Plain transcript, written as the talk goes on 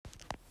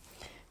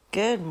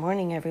Good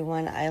morning,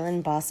 everyone.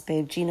 Island Boss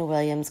Babe Gina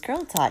Williams,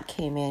 Girl Talk,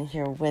 came in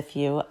here with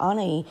you on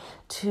a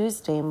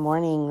Tuesday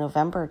morning,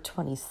 November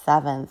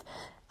 27th.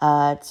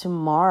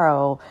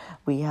 Tomorrow,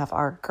 we have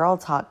our Girl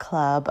Talk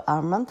Club,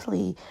 our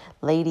monthly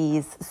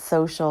ladies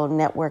social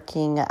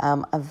networking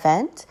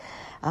event.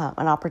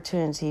 An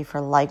opportunity for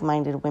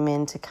like-minded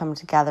women to come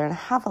together and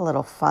have a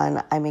little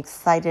fun. I'm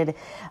excited.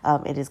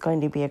 It is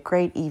going to be a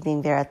great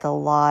evening there at the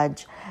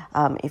lodge.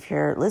 If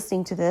you're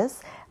listening to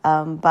this,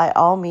 by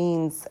all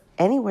means,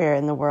 anywhere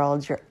in the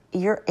world,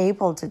 you're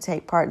able to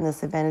take part in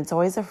this event. It's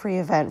always a free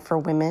event for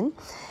women.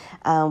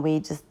 We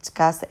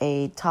discuss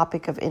a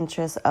topic of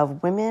interest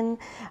of women.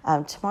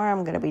 Tomorrow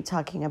I'm going to be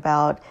talking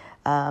about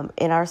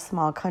in our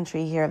small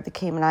country here of the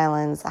Cayman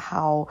Islands,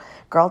 how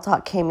Girl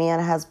Talk Cayman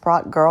has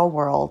brought Girl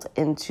World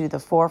into the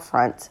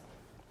forefront.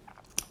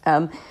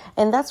 And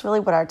that's really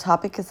what our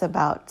topic is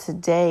about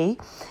today,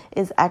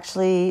 is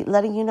actually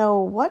letting you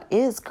know, what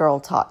is Girl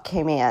Talk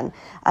Cayman?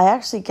 I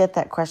actually get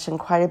that question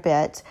quite a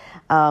bit.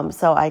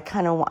 So I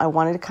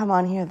wanted to come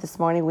on here this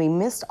morning. We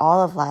missed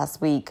all of last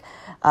week.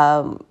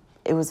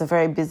 It was a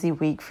very busy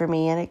week for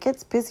me, and it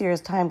gets busier as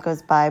time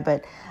goes by,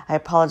 but I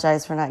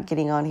apologize for not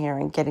getting on here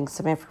and getting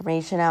some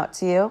information out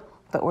to you.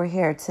 But we're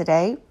here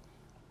today,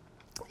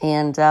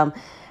 and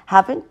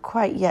haven't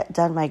quite yet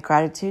done my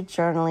gratitude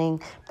journaling,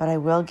 but I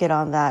will get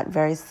on that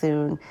very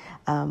soon.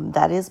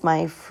 That is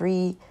my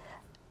free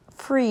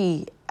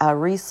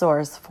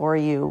resource for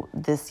you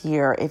this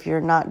year. If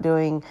you're not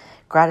doing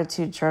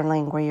gratitude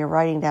journaling where you're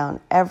writing down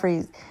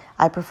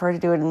I prefer to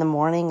do it in the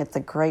morning. It's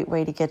a great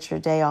way to get your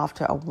day off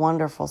to a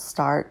wonderful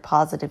start,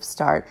 positive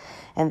start.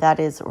 And that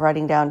is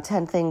writing down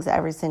 10 things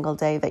every single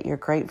day that you're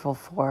grateful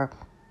for.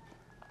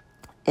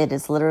 It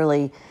has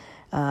literally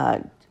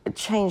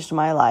changed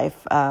my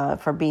life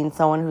for being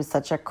someone who's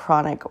such a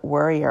chronic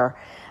worrier,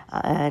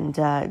 and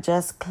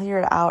just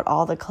cleared out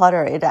all the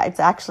clutter. It's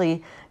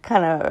actually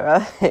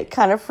it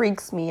kind of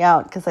freaks me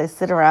out, because I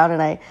sit around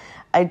and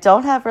I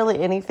don't have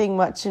really anything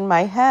much in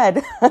my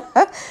head.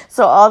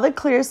 So all the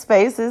clear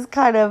space is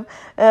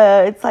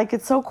it's like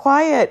it's so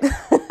quiet.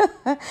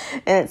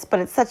 But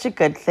it's such a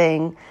good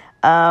thing.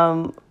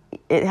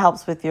 It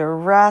helps with your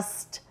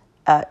rest.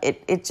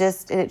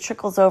 It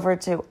trickles over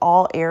to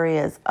all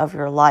areas of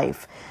your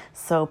life.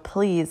 So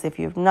please, if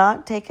you've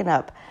not taken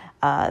up,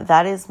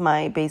 that is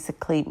my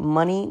basically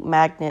money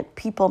magnet,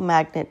 people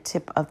magnet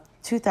tip of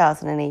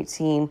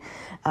 2018.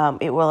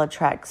 It will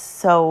attract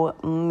so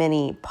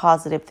many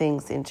positive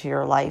things into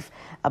your life,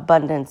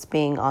 abundance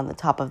being on the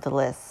top of the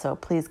list. So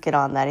please get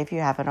on that if you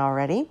haven't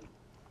already.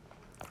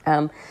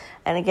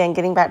 And again,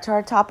 getting back to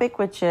our topic,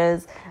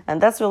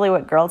 and that's really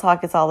what Girl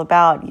Talk is all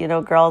about. You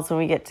know, girls, when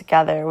we get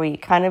together, we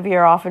kind of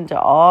veer off into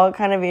all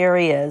kind of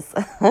areas.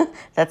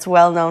 That's a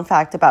well-known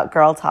fact about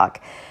Girl Talk.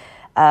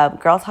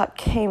 Girl Talk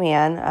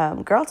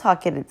Cayman. Girl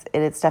Talk, in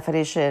its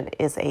definition,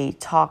 is a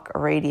talk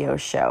radio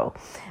show.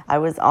 I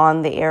was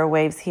on the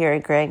airwaves here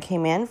at Grand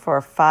Cayman for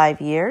 5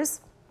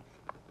 years.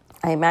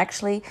 I'm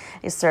actually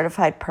a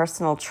certified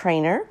personal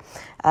trainer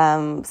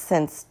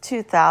since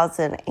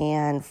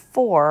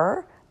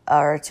 2004.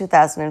 Or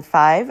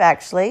 2005,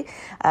 actually.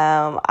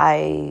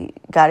 I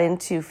got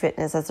into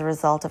fitness as a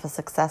result of a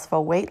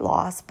successful weight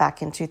loss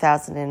back in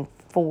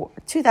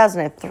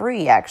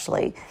 2003,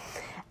 actually,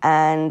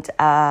 and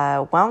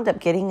wound up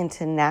getting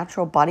into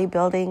natural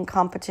bodybuilding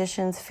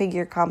competitions,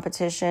 figure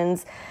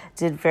competitions,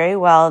 did very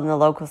well in the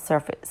local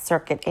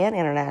circuit and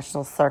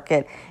international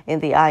circuit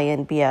in the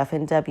INBF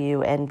and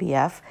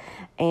WNBF.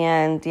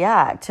 And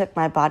yeah, it took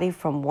my body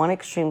from one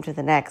extreme to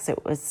the next.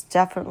 It was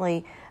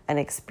definitely an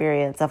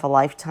experience of a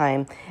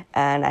lifetime,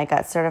 and I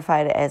got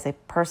certified as a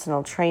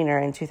personal trainer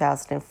in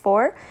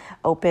 2004,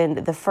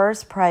 opened the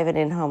first private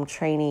in-home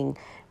training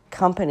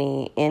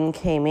company in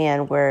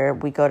Cayman, where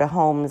we go to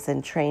homes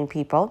and train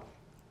people.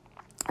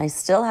 I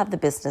still have the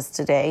business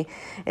today.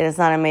 It is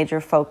not a major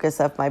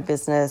focus of my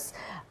business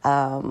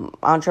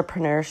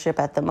entrepreneurship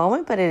at the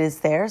moment, but it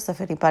is there. So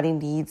if anybody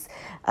needs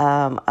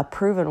a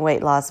proven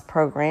weight loss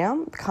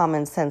program,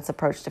 common sense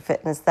approach to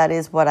fitness, that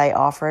is what I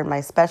offer in my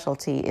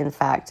specialty, in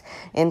fact,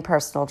 in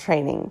personal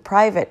training,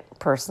 private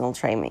personal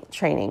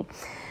training.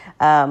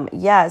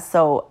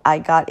 So I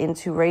got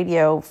into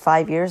radio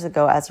 5 years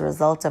ago as a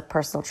result of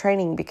personal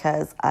training,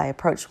 because I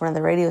approached one of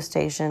the radio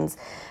stations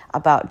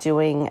about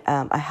doing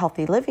a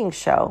healthy living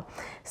show.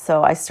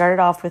 So I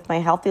started off with my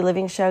healthy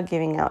living show,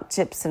 giving out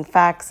tips and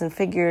facts and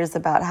figures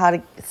about how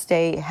to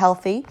stay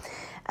healthy.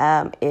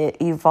 It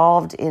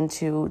evolved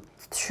into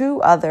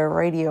 2 other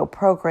radio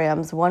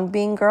programs, one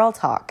being Girl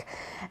Talk.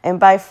 And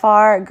by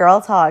far,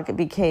 Girl Talk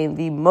became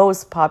the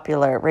most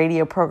popular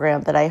radio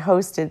program that I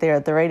hosted there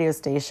at the radio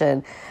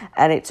station,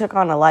 and it took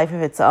on a life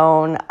of its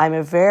own. I'm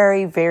a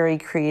very, very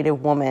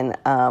creative woman,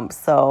 and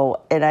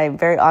I'm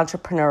very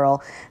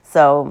entrepreneurial.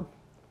 So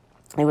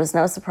It was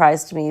no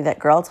surprise to me that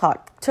Girl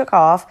Talk took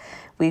off.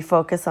 We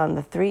focus on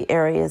the 3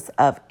 areas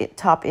of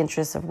top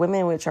interests of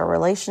women, which are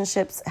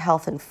relationships,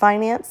 health, and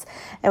finance.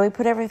 And we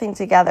put everything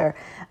together.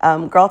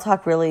 Girl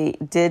Talk really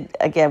did,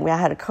 again, we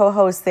had a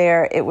co-host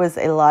there. It was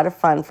a lot of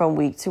fun from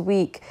week to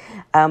week.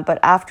 But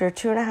after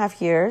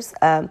 2.5 years,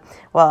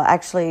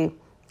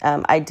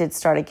 I did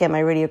start again my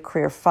radio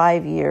career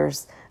 5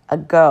 years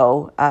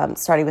ago,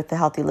 starting with the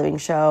Healthy Living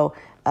Show.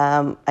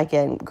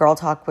 Again, Girl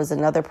Talk was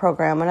another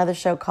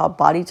show called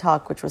Body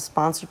Talk, which was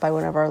sponsored by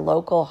one of our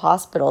local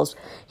hospitals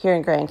here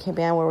in Grand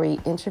Cayman, where we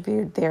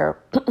interviewed their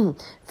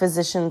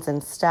physicians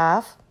and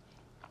staff.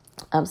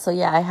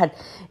 I had,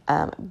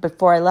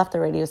 before I left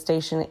the radio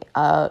station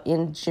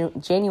in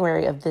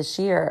January of this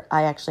year,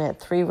 I actually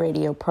had 3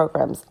 radio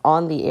programs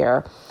on the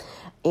air.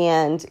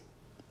 And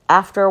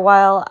after a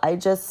while,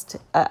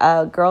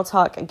 Girl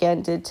Talk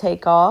again did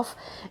take off,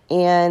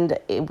 and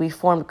we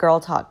formed Girl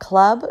Talk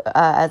Club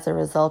as a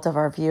result of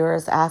our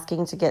viewers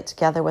asking to get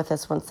together with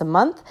us once a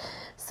month.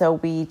 So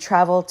we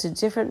travel to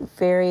different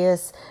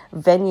various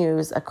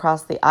venues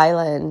across the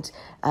island.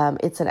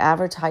 It's an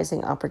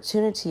advertising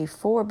opportunity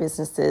for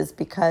businesses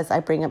because I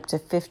bring up to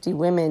 50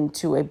 women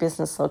to a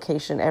business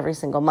location every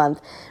single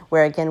month,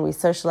 where again we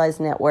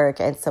socialize, network,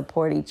 and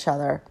support each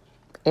other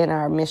in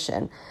our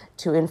mission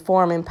to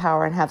inform,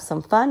 empower, and have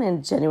some fun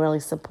and genuinely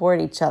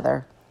support each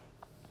other.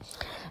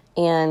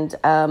 And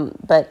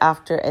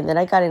then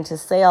I got into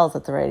sales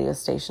at the radio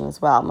station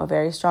as well. I'm a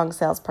very strong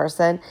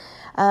salesperson.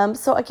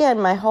 So again,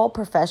 my whole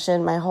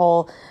profession, my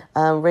whole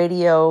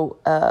radio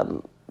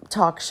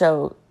talk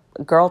show,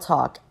 Girl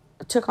Talk,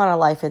 took on a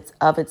life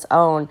of its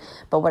own.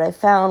 But what I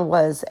found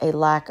was a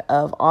lack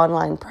of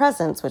online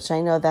presence, which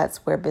I know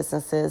that's where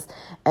businesses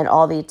and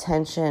all the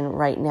attention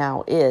right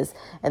now is.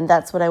 And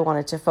that's what I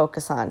wanted to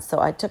focus on.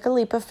 So I took a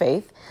leap of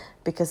faith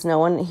because no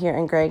one here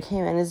in Grand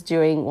Cayman is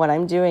doing what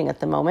I'm doing at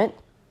the moment.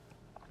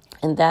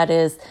 And that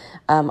is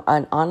an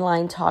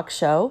online talk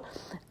show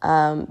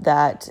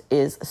that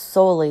is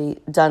solely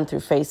done through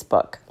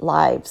Facebook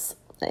Lives,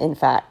 in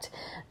fact.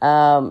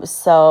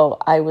 So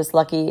I was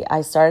lucky.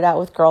 I started out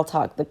with Girl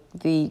Talk,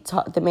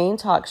 the main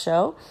talk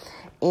show,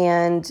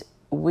 and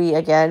we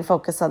again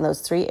focus on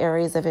those 3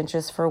 areas of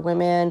interest for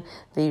women: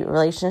 the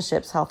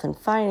relationships, health, and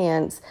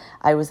finance.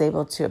 I was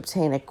able to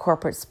obtain a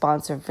corporate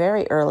sponsor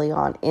very early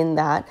on in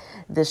that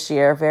this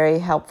year, very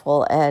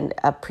helpful, and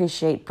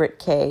appreciate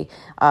BritK,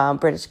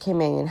 British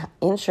Cayman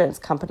Insurance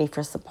Company,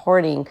 for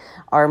supporting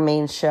our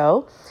main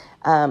show.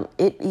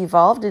 It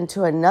evolved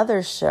into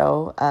another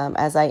show,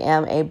 as I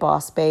am a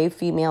boss babe,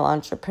 female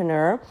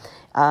entrepreneur,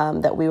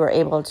 that we were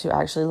able to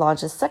actually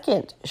launch a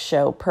second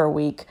show per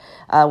week,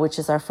 which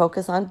is our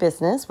Focus on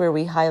Business, where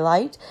we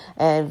highlight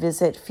and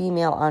visit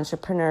female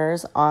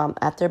entrepreneurs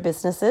at their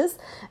businesses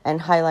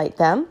and highlight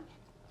them.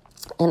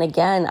 And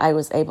again, I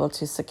was able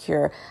to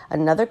secure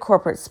another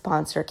corporate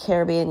sponsor,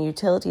 Caribbean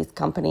Utilities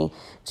Company,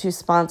 to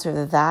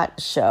sponsor that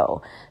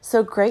show.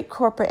 So great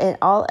corporate, and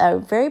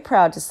I'm very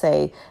proud to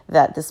say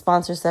that the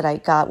sponsors that I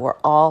got were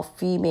all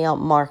female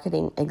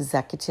marketing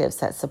executives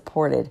that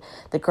supported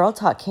the Girl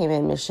Talk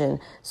Cayman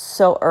mission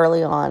so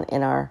early on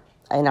in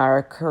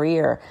our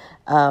career,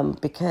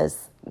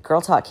 because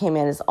Girl Talk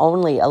Cayman is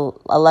only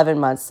 11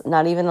 months,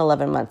 not even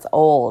 11 months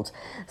old.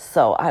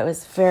 So I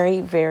was very,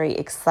 very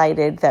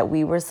excited that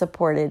we were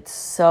supported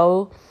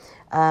so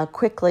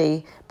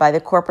quickly by the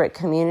corporate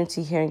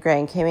community here in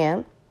Grand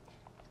Cayman.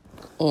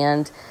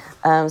 And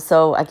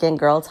so again,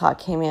 Girl Talk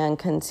Cayman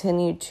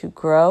continued to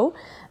grow,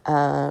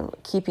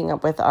 keeping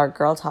up with our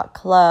Girl Talk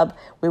Club.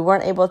 We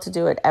weren't able to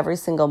do it every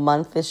single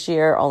month this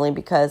year, only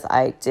because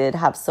I did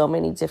have so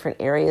many different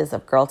areas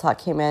of Girl Talk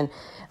Cayman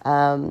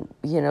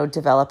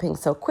developing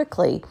so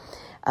quickly.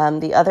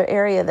 The other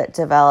area that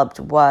developed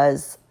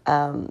was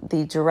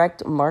the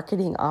direct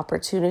marketing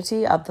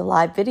opportunity of the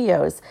live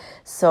videos.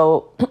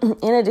 So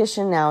in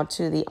addition now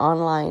to the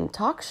online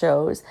talk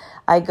shows,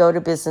 I go to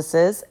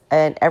businesses,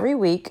 and every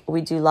week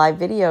we do live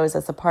videos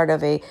as a part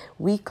of a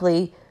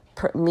weekly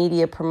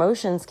media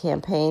promotions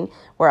campaign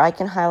where I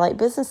can highlight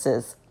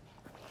businesses.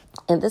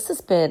 And this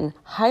has been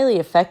highly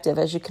effective,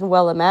 as you can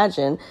well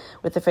imagine,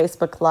 with the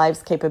Facebook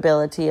Live's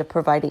capability of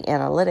providing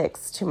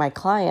analytics to my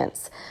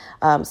clients.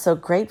 So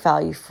great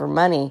value for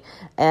money.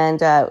 And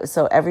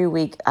so every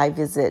week I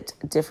visit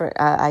different,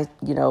 I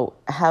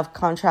have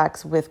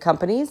contracts with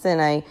companies,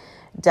 and I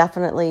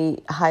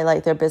definitely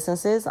highlight their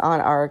businesses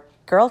on our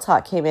Girl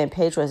Talk Cayman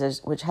page,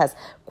 which has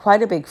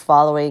quite a big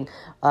following,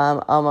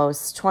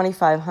 almost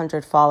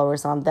 2,500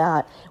 followers on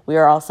that. We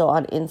are also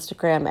on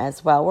Instagram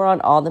as well. We're on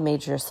all the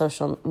major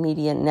social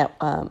media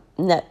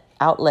net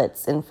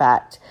outlets, in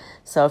fact.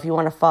 So if you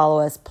want to follow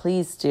us,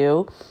 please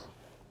do.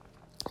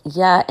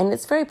 Yeah, and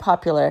it's very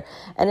popular.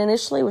 And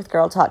initially with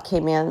Girl Talk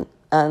Cayman,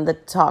 the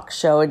talk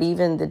show, and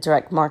even the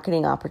direct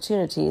marketing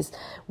opportunities,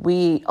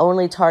 we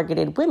only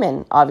targeted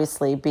women,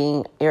 obviously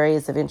being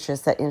areas of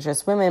interest that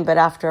interest women. But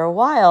after a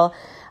while,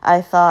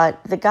 I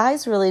thought the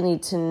guys really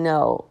need to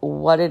know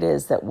what it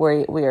is that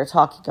we are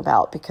talking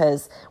about,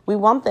 because we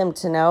want them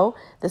to know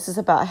this is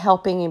about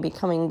helping and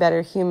becoming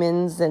better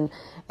humans and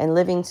and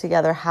living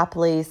together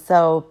happily.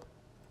 So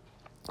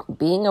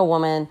being a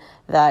woman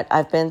that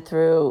I've been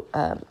through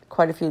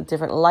quite a few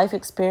different life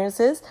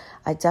experiences,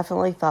 I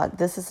definitely thought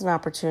this is an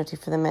opportunity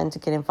for the men to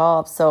get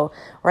involved. So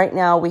right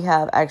now we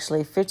have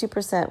actually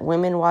 50%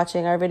 women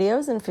watching our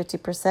videos and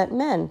 50%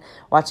 men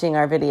watching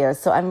our videos.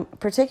 So I'm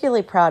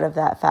particularly proud of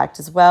that fact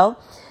as well.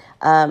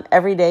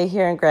 Every day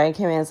here in Grand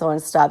Cayman, someone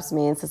stops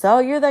me and says, "Oh,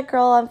 you're that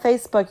girl on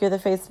Facebook. You're the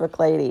Facebook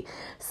lady."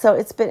 So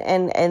it's been,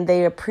 and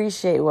they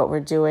appreciate what we're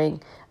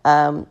doing.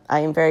 I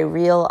am very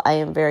real. I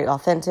am very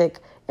authentic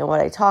in what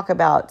I talk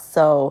about.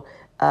 So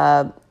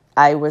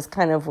I was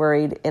kind of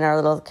worried in our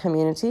little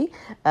community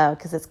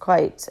because it's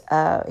quite,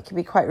 it can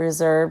be quite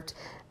reserved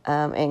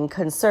and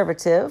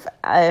conservative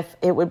if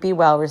it would be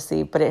well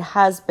received, but it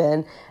has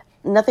been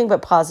nothing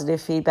but positive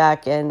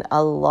feedback and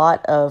a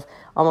lot of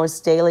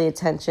almost daily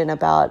attention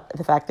about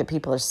the fact that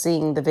people are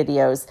seeing the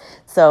videos.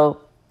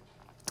 So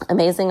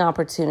amazing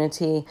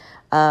opportunity,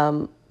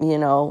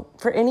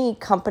 for any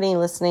company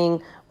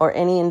listening or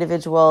any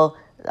individual.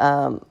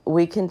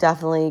 We can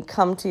definitely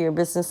come to your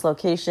business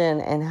location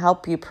and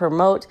help you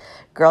promote.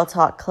 Girl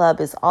Talk Club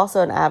is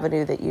also an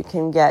avenue that you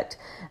can get,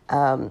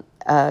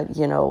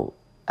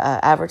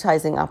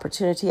 advertising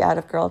opportunity out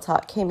of Girl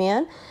Talk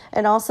Cayman.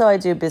 And also I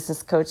do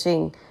business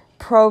coaching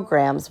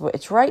programs,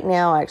 which right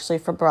now actually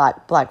for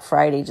Black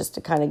Friday, just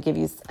to kind of give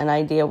you an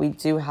idea, we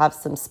do have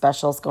some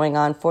specials going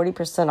on,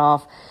 40%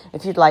 off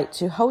if you'd like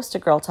to host a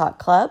Girl Talk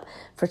Club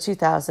for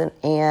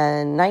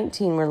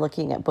 2019. We're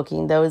looking at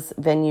booking those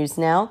venues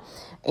now,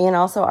 and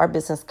also our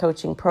business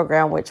coaching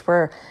program, which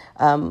we're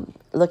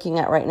looking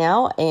at right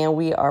now, and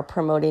we are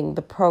promoting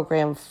the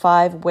program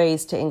 5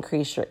 Ways to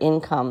Increase Your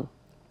Income.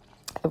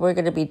 And we're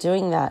going to be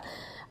doing that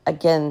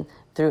again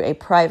through a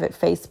private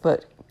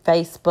Facebook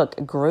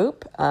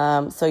group.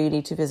 So you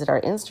need to visit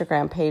our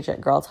Instagram page at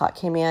Girl Talk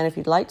Cayman if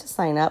you'd like to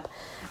sign up.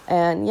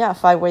 And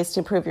 5 ways to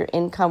improve your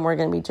income. We're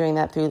going to be doing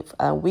that through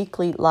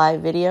weekly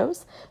live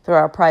videos through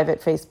our private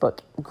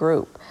Facebook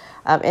group.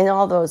 And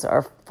all those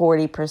are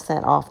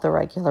 40% off the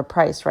regular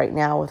price right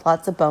now with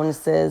lots of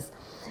bonuses.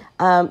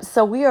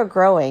 So we are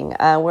growing.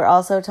 We're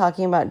also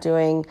talking about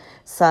doing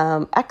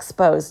some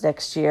expos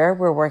next year.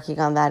 We're working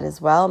on that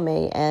as well,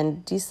 May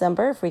and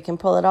December, if we can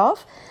pull it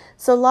off.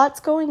 So lots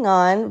going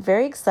on,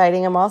 very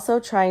exciting. I'm also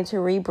trying to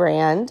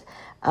rebrand.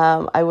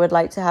 I would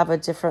like to have a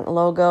different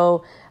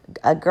logo.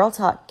 Girl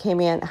Talk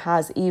Cayman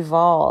has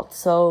evolved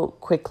so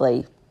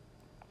quickly,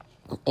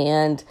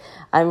 and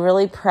I'm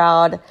really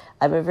proud.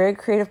 I'm a very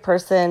creative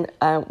person.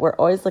 We're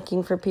always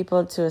looking for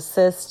people to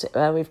assist.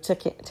 We've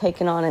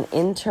taken on an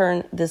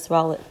intern this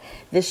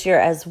year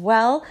as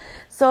well.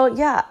 So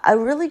a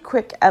really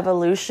quick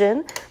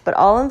evolution, but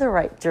all in the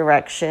right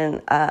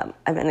direction. I'm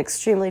an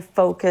extremely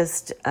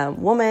focused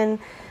woman,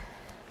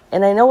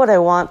 and I know what I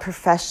want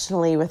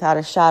professionally without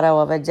a shadow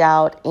of a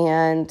doubt.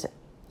 And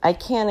I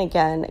can,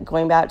 again,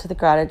 going back to the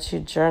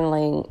gratitude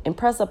journaling,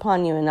 impress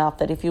upon you enough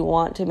that if you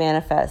want to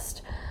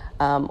manifest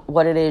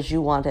what it is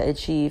you want to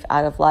achieve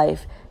out of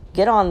life,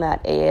 get on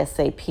that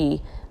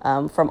ASAP.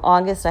 From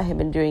August, I have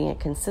been doing it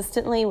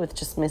consistently with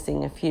just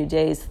missing a few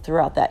days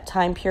throughout that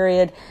time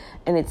period.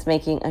 And it's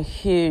making a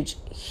huge,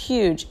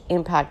 huge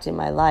impact in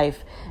my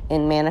life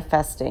in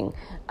manifesting.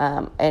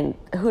 And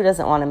who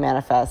doesn't want to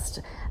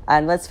manifest?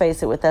 And let's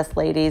face it, with us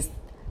ladies,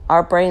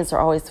 our brains are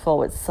always full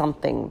with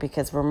something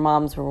because we're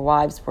moms, we're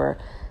wives, we're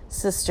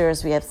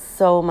sisters. We have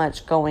so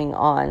much going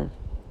on.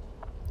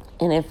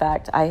 And in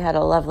fact, I had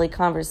a lovely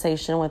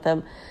conversation with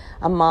a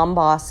mom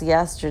boss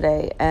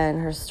yesterday, and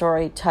her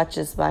story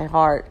touches my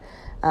heart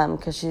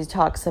because she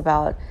talks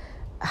about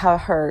how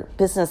her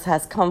business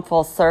has come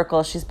full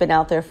circle. She's been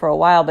out there for a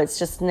while, but it's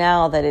just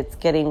now that it's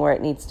getting where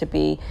it needs to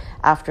be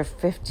after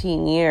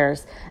 15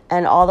 years,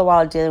 and all the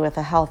while dealing with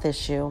a health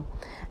issue.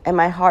 And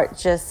my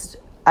heart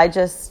I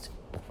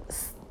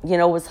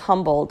was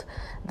humbled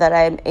that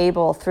I'm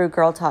able, through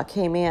Girl Talk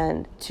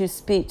Cayman, to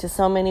speak to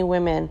so many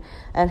women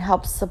and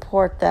help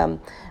support them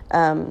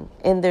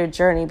in their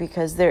journey,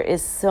 because there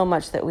is so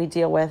much that we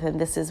deal with. And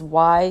this is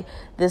why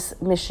this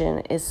mission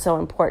is so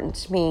important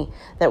to me,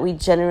 that we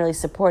generally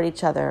support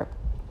each other.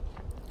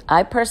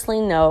 I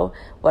personally know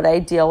what I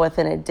deal with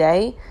in a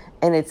day,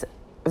 and it's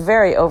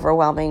very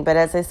overwhelming. But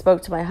as I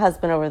spoke to my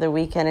husband over the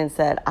weekend and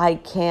said, I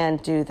can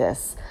do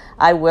this.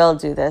 I will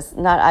do this.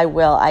 Not I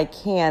will, I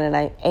can, and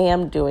I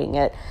am doing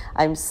it.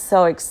 I'm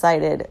so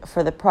excited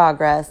for the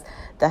progress,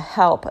 the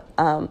help,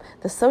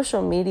 the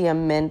social media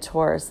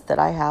mentors that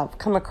I have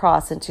come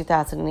across in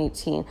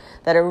 2018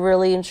 that are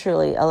really and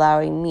truly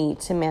allowing me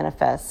to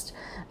manifest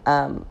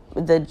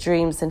the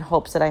dreams and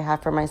hopes that I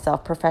have for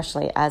myself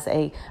professionally as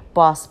a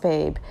boss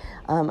babe,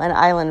 an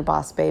island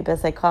boss babe,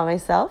 as I call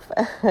myself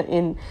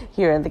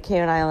here in the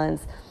Cayman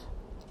Islands.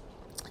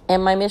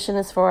 And my mission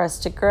is for us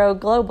to grow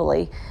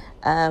globally.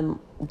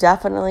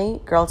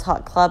 Definitely, Girl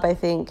Talk Club, I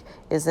think,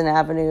 is an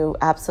avenue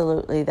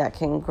absolutely that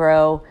can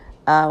grow.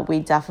 We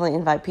definitely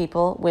invite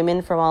people,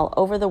 women from all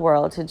over the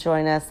world, to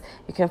join us.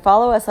 You can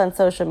follow us on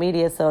social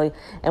media,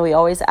 and we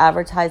always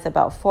advertise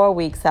about 4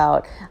 weeks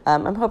out.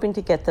 I'm hoping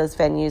to get those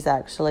venues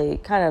actually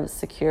kind of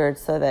secured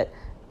so that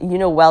you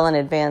know well in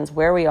advance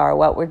where we are,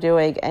 what we're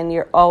doing, and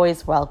you're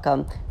always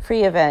welcome.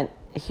 Free event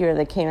here in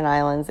the Cayman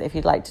Islands. If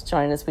you'd like to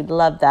join us, we'd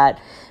love that.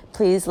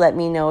 Please let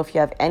me know if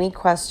you have any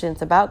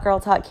questions about Girl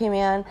Talk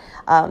Cayman.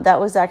 That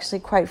was actually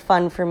quite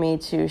fun for me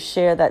to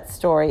share that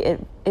story.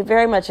 It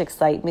very much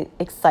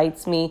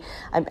excites me.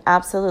 I'm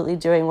absolutely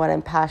doing what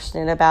I'm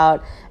passionate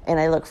about, and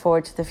I look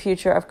forward to the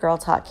future of Girl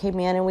Talk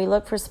Cayman, and we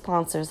look for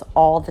sponsors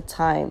all the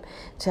time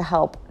to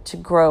help to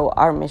grow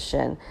our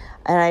mission.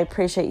 And I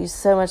appreciate you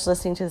so much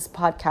listening to this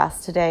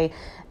podcast today.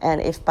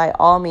 And if by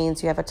all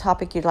means you have a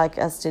topic you'd like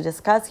us to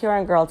discuss here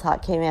on Girl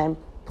Talk Cayman,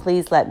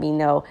 please let me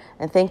know.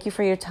 And thank you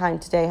for your time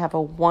today. Have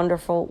a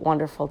wonderful,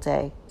 wonderful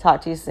day.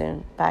 Talk to you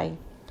soon. Bye.